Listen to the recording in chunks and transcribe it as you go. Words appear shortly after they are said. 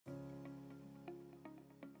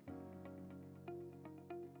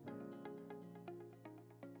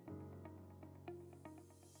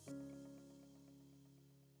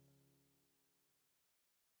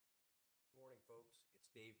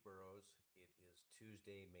Dave Burrows. It is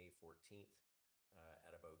Tuesday, May 14th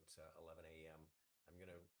at about 11 a.m. I'm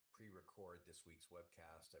going to pre-record this week's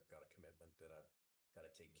webcast. I've got a commitment that I've got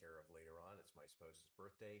to take care of later on. It's my spouse's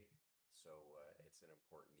birthday, so it's an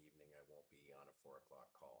important evening. I won't be on a 4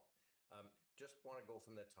 o'clock call. Just want to go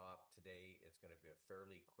from the top today. It's going to be a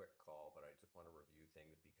fairly quick call, but I just want to review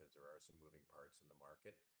things because there are some moving parts in the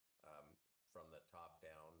market. From the top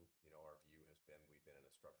down, our view has been we've been in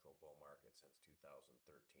a structural bull market since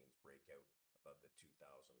 2013's breakout above the 2000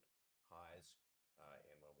 highs.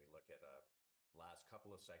 And when we look at last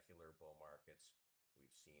couple of secular bull markets,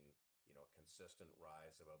 we've seen, consistent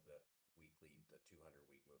rise above the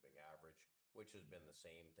 200-week moving average, which has been the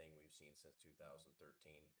same thing we've seen since 2013.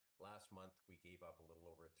 Last month, we gave up a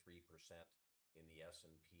little over 3% in the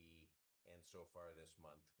S&P. And so far this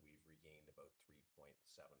month, we've regained about 3.7%.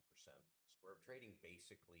 So we're trading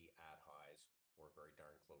basically at highs. We're very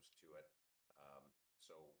darn close to it.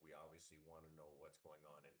 So we obviously want to know what's going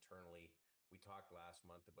on internally. We talked last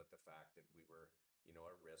month about the fact that we were,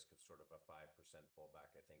 at risk of sort of a 5% pullback.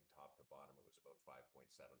 I think top to bottom, it was about 5.7%.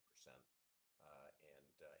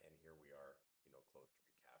 And here we are, close to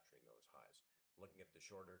recapturing those highs. Looking at the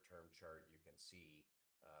shorter term chart, you can see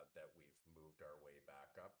that we've moved our way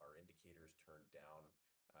back up. Our indicators turned down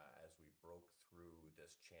as we broke through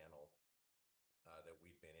this channel that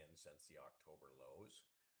we've been in since the October lows.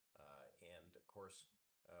 And of course,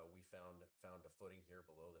 we found a footing here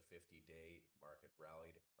below the 50-day market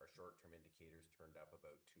rallied. Our short-term indicators turned up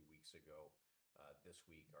about 2 weeks ago. This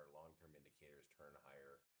week, our long-term indicators turn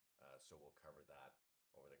higher. So we'll cover that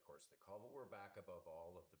over the course of the call. But we're back above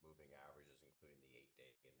all of the moving averages, including the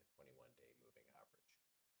 8-day and the 21-day moving average.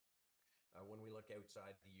 When we look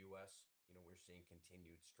outside the U.S., we're seeing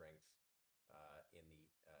continued strength in the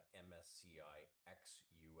MSCI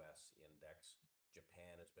ex-US index.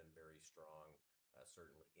 Japan has been very strong.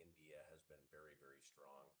 Certainly, India has been very, very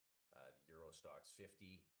strong. Euro Stoxx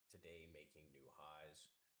 50 today making new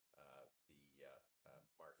highs. The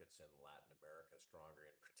markets in Latin America stronger.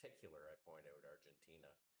 In particular, I point out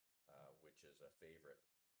Argentina, which is a favorite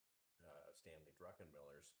of Stanley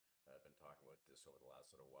Druckenmiller's. I've been talking about this over the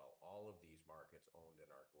last little while. All of these markets owned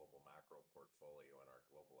in our global macro portfolio and our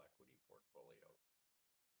global equity portfolio.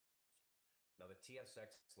 Now, the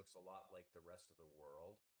TSX looks a lot like the rest of the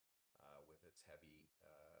world with its heavy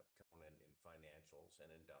component in financials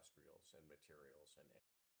and industrials and materials and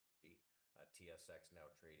energy. TSX now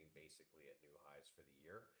trading basically at new highs for the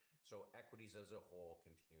year. So equities as a whole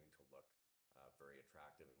continuing to look very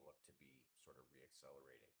attractive and look to be sort of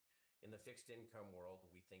reaccelerating. In the fixed income world,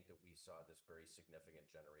 we think that we saw this very significant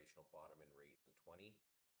generational bottom in rates in 20,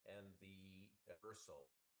 and the reversal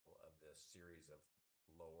of this series of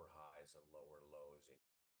lower highs and lower lows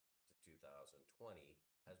into 2020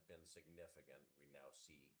 has been significant. We now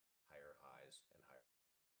see higher highs and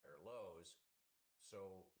higher lows.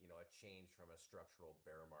 So, a change from a structural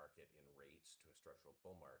bear market in rates to a structural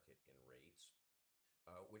bull market in rates,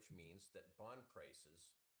 which means that bond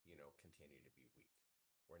prices, continue to be weak.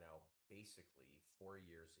 We're now basically 4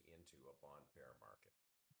 years into a bond bear market.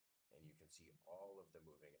 And you can see all of the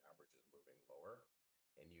moving averages moving lower.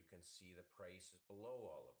 And you can see the prices below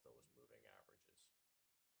all of those moving averages.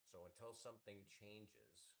 So until something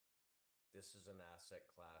changes, this is an asset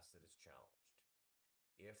class that is challenged.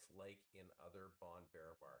 If, like in other bond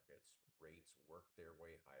bear markets, rates work their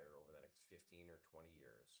way higher over the next 15 or 20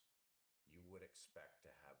 years, you would expect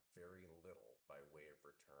to have very little by way of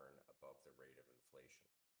return above the rate of inflation.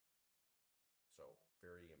 So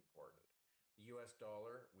very important. The US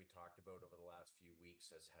dollar, we talked about over the last few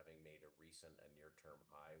weeks as having made a recent and near-term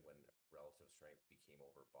high when relative strength became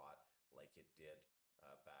overbought, like it did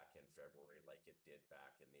back in February, like it did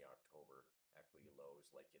back in the October equity lows,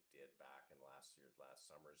 like it did back in last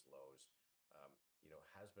summer's lows,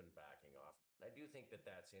 has been backing off. And I do think that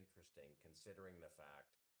that's interesting considering the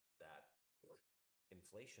fact that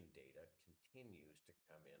inflation data continues to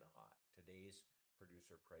come in hot. Today's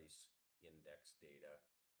producer price index data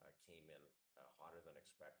came in hotter than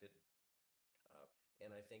expected.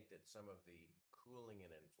 And I think that some of the cooling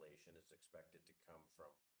in inflation is expected to come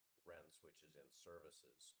from rents, which is in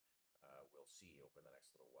services. We'll see over the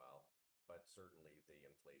next little while. But certainly the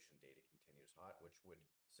inflation data continues hot, which would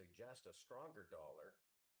suggest a stronger dollar.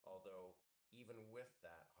 Although even with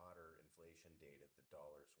that hotter inflation data, the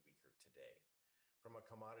dollar's weaker today. From a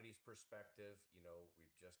commodities perspective,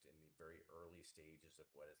 we've just in the very early stages of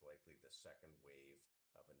what is likely the second wave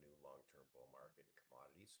of a new long-term bull market in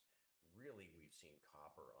commodities. Really, we've seen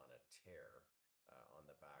copper on a tear on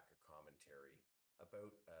the back of commentary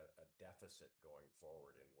about a deficit going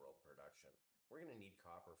forward in world production. We're going to need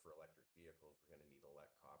copper for electric vehicles. We're going to need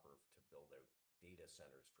copper to build out data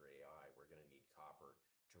centers for AI. We're going to need copper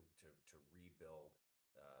to rebuild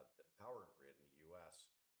the power grid in the US.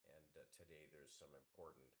 And today there's some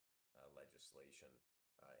important legislation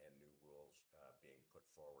and new rules being put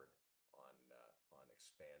forward on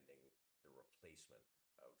expanding the replacement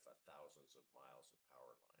of thousands of miles of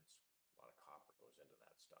power lines. A lot of copper goes into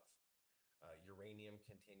that stuff. Uranium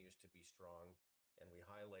continues to be strong, and we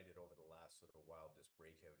highlighted over the last little while this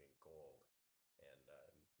breakout in gold. And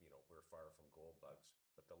we're far from gold bugs,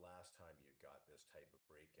 but the last time you got this type of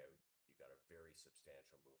breakout, you got a very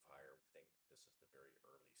substantial move higher. We think that this is the very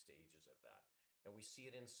early stages of that, and we see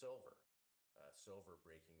it in silver. Silver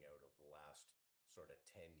breaking out of the last sort of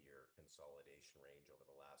 10-year consolidation range over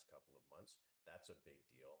the last couple of months. That's a big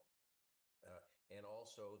deal. And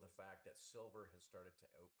also the fact that silver has started to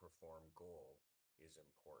outperform gold is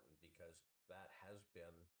important because that has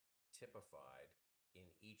been typified in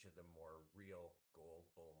each of the more real gold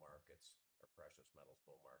bull markets or precious metals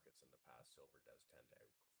bull markets in the past. Silver does tend to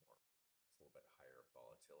outperform. It's a little bit higher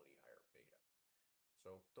volatility, higher beta.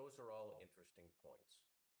 So those are all interesting points.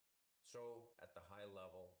 So at the high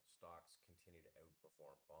level, stocks continue to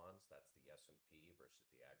outperform bonds. That's the S&P versus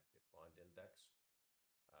the aggregate bond index.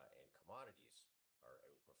 And commodities are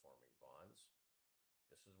outperforming bonds.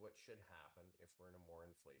 This is what should happen if we're in a more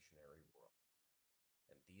inflationary world.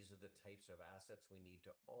 And these are the types of assets we need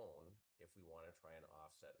to own if we want to try and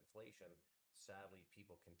offset inflation. Sadly,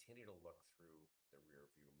 people continue to look through the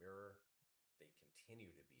rearview mirror. They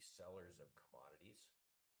continue to be sellers of commodities,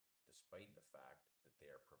 despite the fact that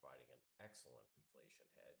they are providing an excellent inflation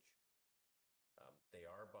hedge. They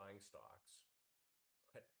are buying stocks,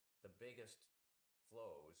 but the biggest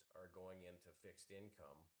flows are going into fixed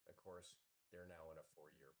income. Of course, they're now in a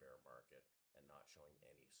 4-year bear market and not showing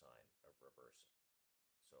any sign of reversing.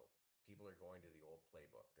 So people are going to the old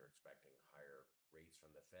playbook. They're expecting higher rates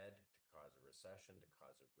from the Fed to cause a recession, to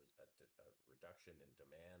cause a reduction in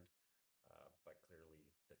demand. But clearly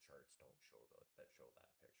the charts don't show that picture.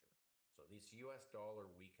 So this US dollar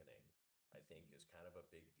weakening, I think, is kind of a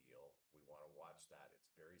big deal. We want to watch that.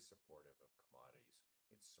 It's very supportive of commodities.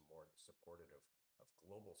 It's more supportive of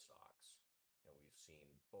global stocks, and we've seen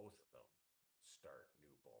both of them start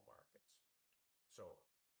new bull markets. So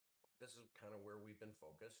this is kind of where we've been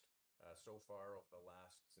focused so far over the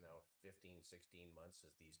last now 15, 16 months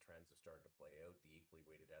as these trends have started to play out. The equally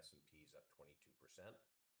weighted S&P is up 22%.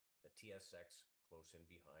 The TSX close in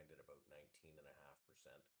behind at about 19.5%.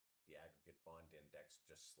 The aggregate bond index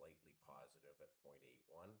just slightly positive at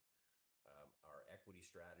 0.81. Our equity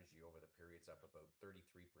strategy over the period's up about 33%.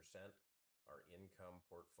 Our income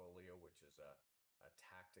portfolio, which is a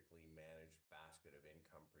tactically managed basket of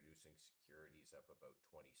income producing securities, up about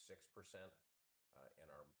 26%. And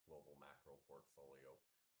our global macro portfolio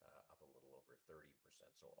up a little over 30%.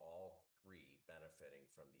 So all three benefiting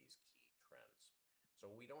from these key trends. So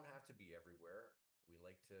we don't have to be everywhere. We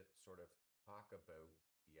like to sort of talk about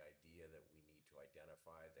the idea that we need to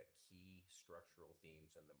identify the key structural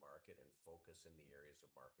themes in the market and focus in the areas of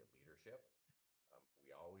market leadership.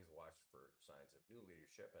 We always watch for signs of new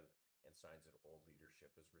leadership and signs that old leadership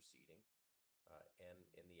is receding. And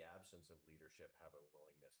in the absence of leadership, have a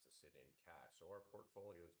willingness to sit in cash. So our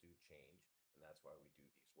portfolios do change, and that's why we do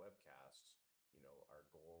these webcasts. Our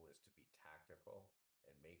goal is to be tactical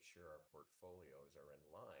and make sure our portfolios are in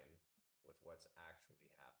line with what's actually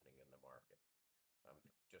happening in the market.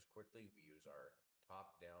 Just quickly, we use our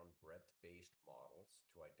top-down breadth-based models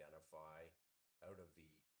to identify out of the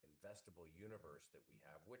investable universe that we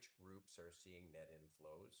have, which groups are seeing net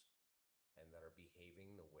inflows and that are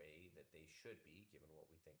behaving the way that they should be, given what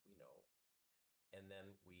we think we know. And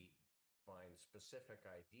then we find specific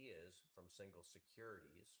ideas from single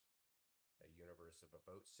securities, a universe of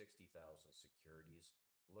about 60,000 securities,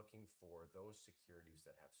 looking for those securities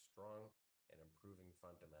that have strong and improving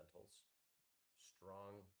fundamentals,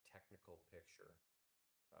 strong technical picture,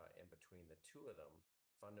 and between the two of them,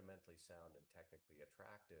 fundamentally sound and technically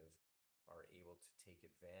attractive, are able to take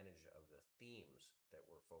advantage of the themes that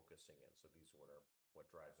we're focusing in. So these are what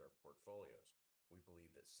drives our portfolios. We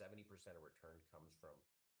believe that 70% of return comes from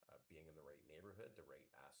being in the right neighborhood, the right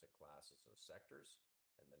asset classes and sectors,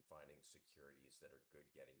 and then finding securities that are good,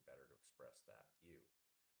 getting better to express that view.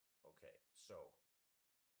 Okay, so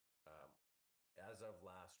as of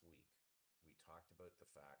last week, we talked about the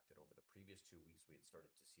fact that over the previous 2 weeks, we had started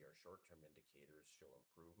to see our short-term indicators show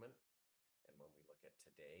improvement. And when we look at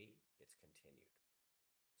today, it's continued.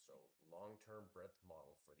 So long-term breadth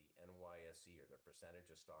model for the NYSE, or the percentage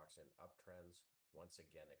of stocks in uptrends, once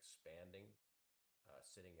again expanding.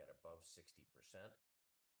 sitting at above 60%.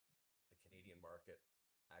 The Canadian market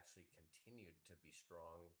actually continued to be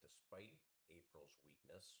strong despite April's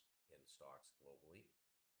weakness in stocks globally.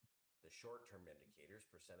 The short-term indicators,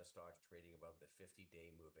 percent of stocks trading above the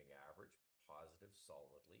 50-day moving average, positive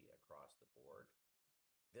solidly across the board.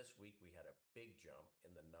 This week, we had a big jump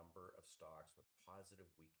in the number of stocks with positive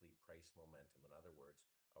weekly price momentum. In other words,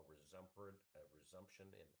 a resumption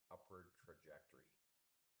in upward trajectory.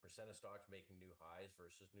 Percent of stocks making new highs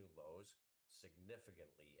versus new lows,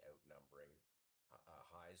 significantly outnumbering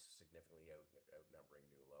highs, significantly outnumbering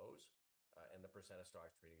new lows. And the percent of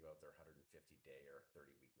stocks trading above their 150-day or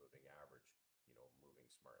 30-week moving average, moving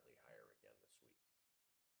smartly higher again this week.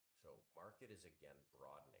 So market is again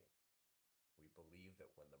broadening. We believe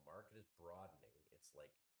that when the market is broadening, it's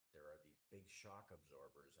like there are these big shock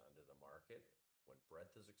absorbers under the market. When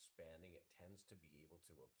breadth is expanding, it tends to be able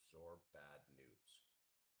to absorb bad news.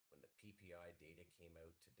 When the PPI data came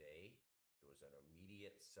out today, there was an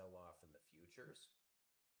immediate sell-off in the futures,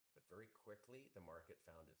 but very quickly the market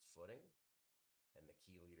found its footing, and the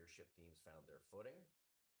key leadership themes found their footing,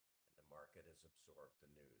 and the market has absorbed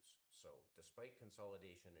the news. So despite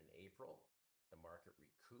consolidation in April, the market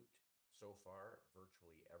recouped so far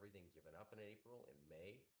virtually everything given up in April, in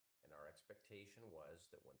May, and our expectation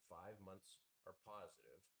was that when 5 months are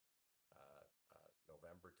positive,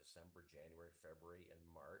 November, December, January, February, and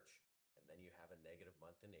March, and then you have a negative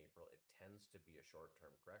month in April, it tends to be a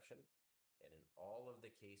short-term correction. And in all of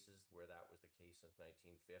the cases where that was the case since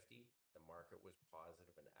 1950, the market was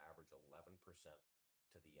positive an average 11%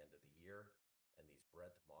 to the end of the year. And these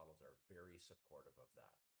breadth models are very supportive of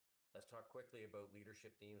that. Let's talk quickly about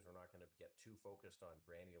leadership themes. We're not going to get too focused on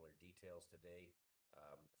granular details today.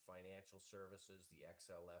 Financial services, the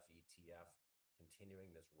XLF ETF, continuing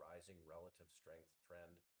this rising relative strength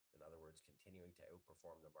trend. In other words, continuing to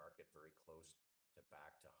outperform the market, very close to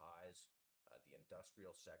back to highs. The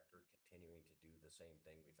industrial sector continuing to do the same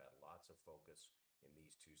thing. We've had lots of focus in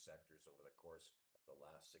these two sectors over the course of the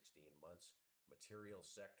last 16 months. Materials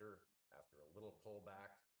sector, after a little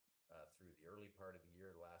pullback through the early part of the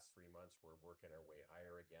year, the last 3 months, we're working our way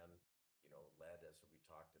higher again, led, as we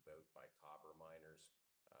talked about, by copper miners.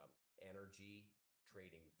 Energy,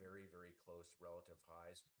 trading very, very close relative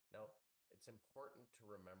highs. Now, it's important to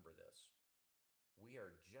remember this. We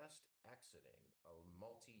are just exiting a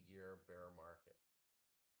multi-year bear market.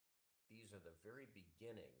 These are the very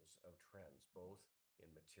beginnings of trends, both in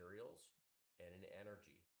materials and in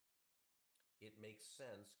energy. It makes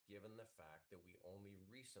sense given the fact that we only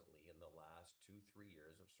recently, in the last 2-3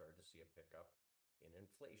 years, have started to see a pickup in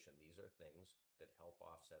inflation. These are things that help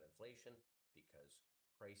offset inflation because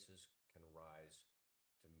prices can rise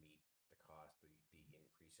to meet the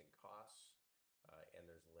increasing costs, and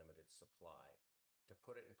there's limited supply. To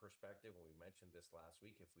put it in perspective, and we mentioned this last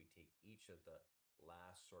week, if we take each of the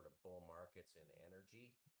last sort of bull markets in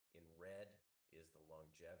energy, in red is the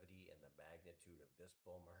longevity and the magnitude of this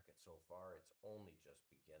bull market so far. It's only just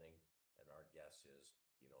beginning, and our guess is,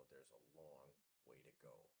 there's a long way to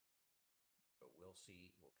go. But we'll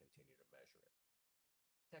see. We'll continue to measure it.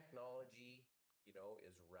 Technology,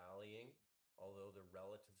 is rallying, although the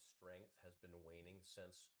relative strength has been waning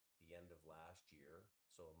since the end of last year.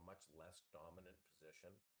 So a much less dominant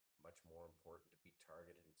position, much more important to be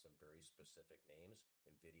targeted in some very specific names.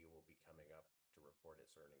 NVIDIA will be coming up to report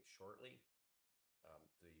its earnings shortly.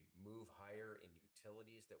 The move higher in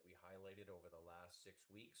utilities that we highlighted over the last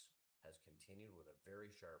 6 weeks has continued with a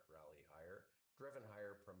very sharp rally higher, driven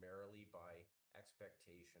higher primarily by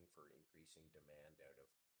expectation for increasing demand out of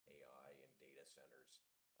AI and data centers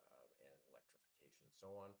and electrification and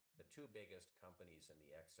so on. The two biggest companies in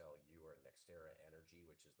the XLU are NextEra Energy,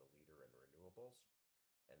 which is the leader in renewables,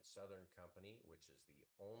 and Southern Company, which is the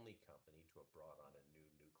only company to have brought on a new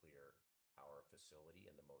nuclear power facility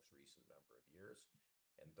in the most recent number of years.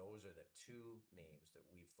 And those are the two names that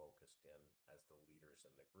we've focused in as the leaders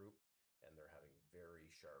in the group, and they're having very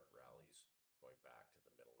sharp rallies going back to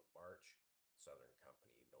the middle of March. Southern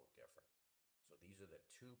Company, no different. So these are the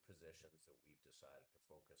two positions that we've decided to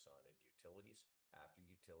focus on in utilities after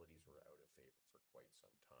utilities were out of favor for quite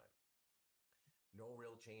some time. No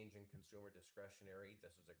real change in consumer discretionary.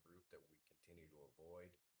 This is a group that we continue to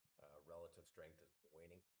avoid. Relative strength has been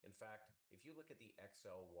waning. In fact, if you look at the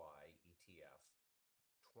XLY ETF,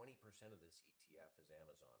 20% of this ETF is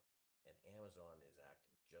Amazon, and Amazon is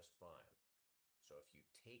acting just fine. So if you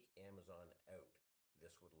take Amazon out,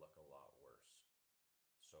 this would look a lot worse.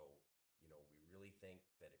 So, we really think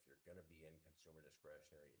that if you're going to be in consumer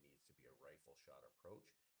discretionary, it needs to be a rifle shot approach.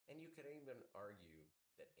 And you could even argue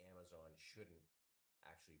that Amazon shouldn't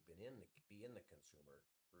actually be in the consumer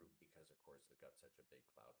group because, of course, they've got such a big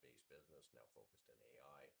cloud-based business now focused in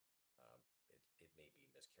AI. It may be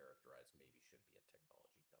mischaracterized, maybe should be a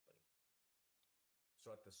technology company. So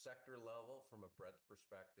at the sector level, from a breadth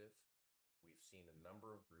perspective, we've seen a number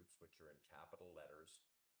of groups which are in capital letters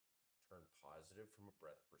turn positive from a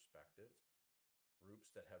breadth perspective. Groups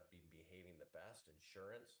that have been behaving the best,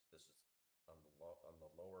 insurance, this is on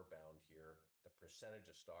the lower bound here, the percentage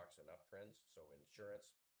of stocks in uptrends. So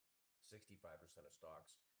insurance, 65% of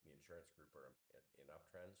stocks in the insurance group are in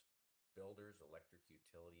uptrends. Builders, electric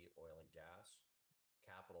utility, oil and gas.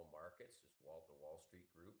 Capital markets is the Wall Street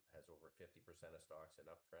group, has over 50% of stocks in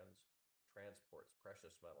uptrends. Transports,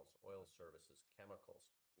 precious metals, oil services, chemicals,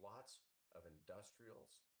 lots of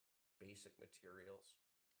industrials, basic materials,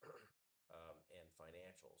 and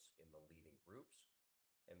financials in the leading groups.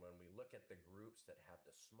 And when we look at the groups that have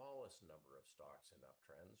the smallest number of stocks in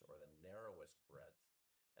uptrends or the narrowest breadth,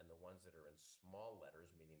 and the ones that are in small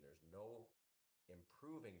letters, meaning there's no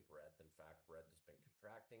improving breadth, in fact, breadth has been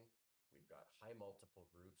contracting. We've got high multiple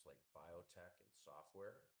groups like biotech and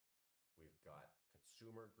software. We've got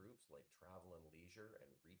consumer groups like travel and leisure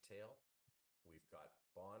and retail. We've got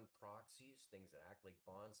bond proxies, things that act like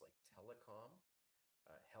bonds like telecom.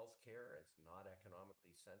 Healthcare is not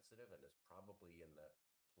economically sensitive and is probably in the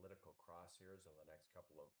political crosshairs of the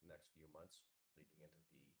next few months leading into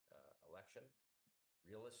the election.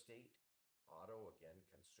 Real estate, auto, again,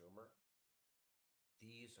 consumer.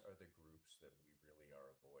 These are the groups that we really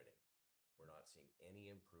are avoiding. We're not seeing any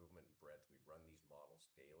improvement in breadth. We run these models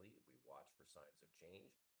daily. We watch for signs of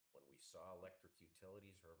change. When we saw electric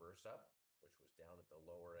utilities reverse up, which was down at the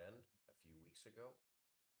lower end a few weeks ago,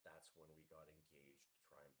 that's when we got engaged to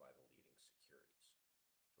try and buy the leading securities.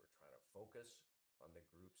 So we're trying to focus on the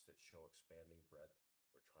groups that show expanding breadth.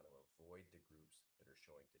 We're trying to avoid the groups that are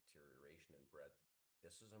showing deterioration in breadth.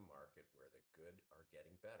 This is a market where the good are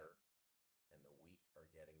getting better and the weak are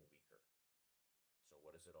getting weaker. So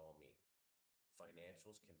what does it all mean?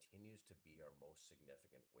 Financials continues to be our most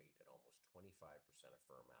significant weight at almost 25% of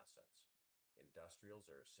firm assets. Industrials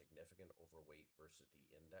are a significant overweight versus the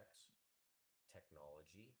index.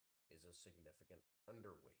 Technology is a significant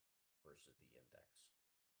underweight versus the index.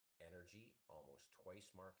 Energy, almost twice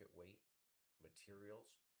market weight.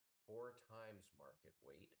 Materials, 4 times market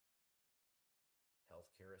weight.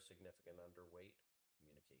 Healthcare, a significant underweight.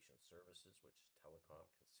 Communication services, which is telecom,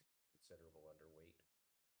 considerable underweight.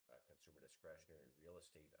 Consumer discretionary and real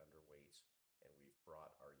estate underweights. And we've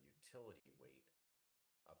brought our utility weight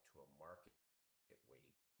up to a market weight,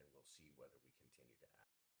 and we'll see whether we continue to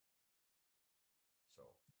add. So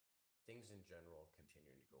things in general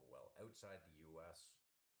continuing to go well. Outside the US,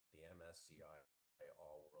 the MSCI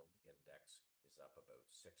All World Index is up about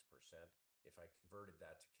 6%. If I converted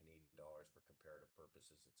that to Canadian dollars for comparative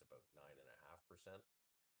purposes, it's about 9.5%.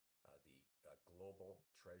 The global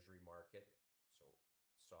treasury market, so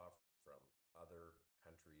saw from other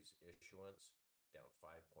countries' issuance, down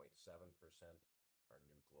 5.7%. Our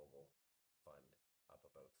new global fund up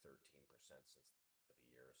about 13% since the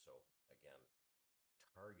year. So again,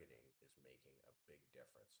 targeting is making a big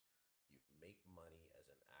difference. You make money as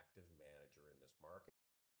an active manager in this market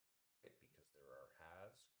because there are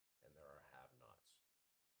haves and there are have-nots.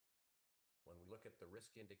 When we look at the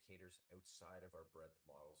risk indicators outside of our breadth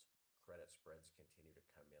models, credit spreads continue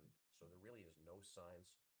to come in. So there really is no signs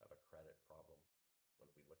of a credit problem. When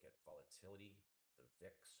we look at volatility, the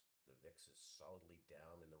VIX is solidly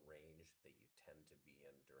down in the range that you tend to be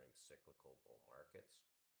in during cyclical bull markets.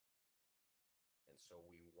 And so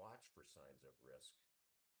we watch for signs of risk,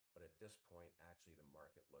 but at this point, actually the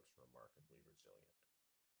market looks remarkably resilient.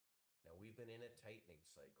 Now we've been in a tightening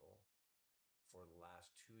cycle for the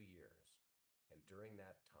last 2 years. And during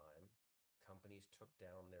that time, companies took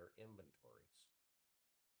down their inventories.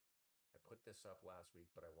 I put this up last week,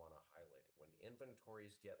 but I want to highlight it. When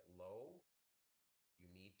inventories get low, you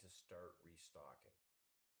need to start restocking.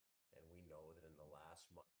 And we know that in the last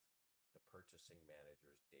month, the purchasing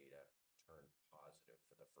manager's data turned positive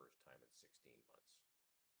for the first time in 16 months.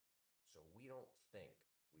 So we don't think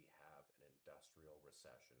we have an industrial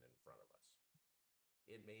recession in front of us.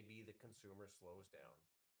 It may be the consumer slows down.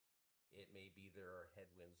 It may be there are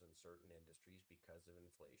headwinds in certain industries because of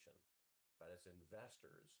inflation. But as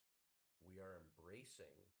investors, we are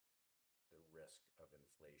embracing the risk of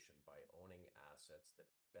inflation by owning assets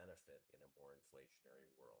that benefit in a more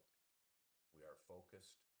inflationary world. We are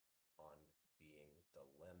focused on being the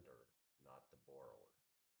lender, not the borrower.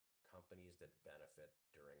 Companies that benefit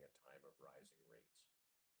during a time of rising rates.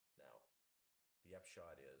 Now, the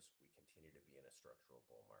upshot is we continue to be in a structural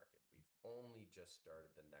bull market. We've only just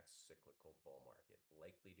started the next cyclical bull market,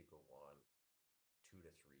 likely to go on 2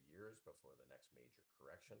 to 3 years before the next major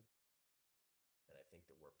correction. And I think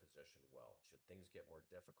that we're positioned well. Should things get more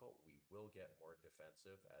difficult, we will get more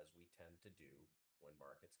defensive, as we tend to do when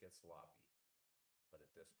markets get sloppy. But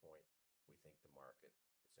at this point, we think the market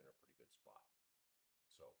is in a pretty good spot.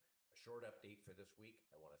 So a short update for this week.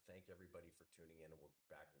 I want to thank everybody for tuning in, and we'll be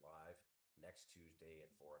back live next Tuesday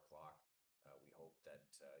at 4 o'clock. We hope that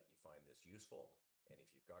you find this useful. And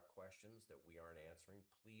if you've got questions that we aren't answering,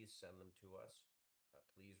 please send them to us.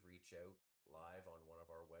 Please reach out live on one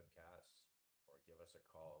of our webcasts or give us a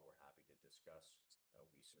call. We're happy to discuss.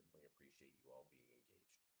 We certainly appreciate you all being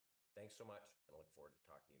engaged. Thanks so much, and I look forward to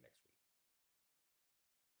talking to you next week.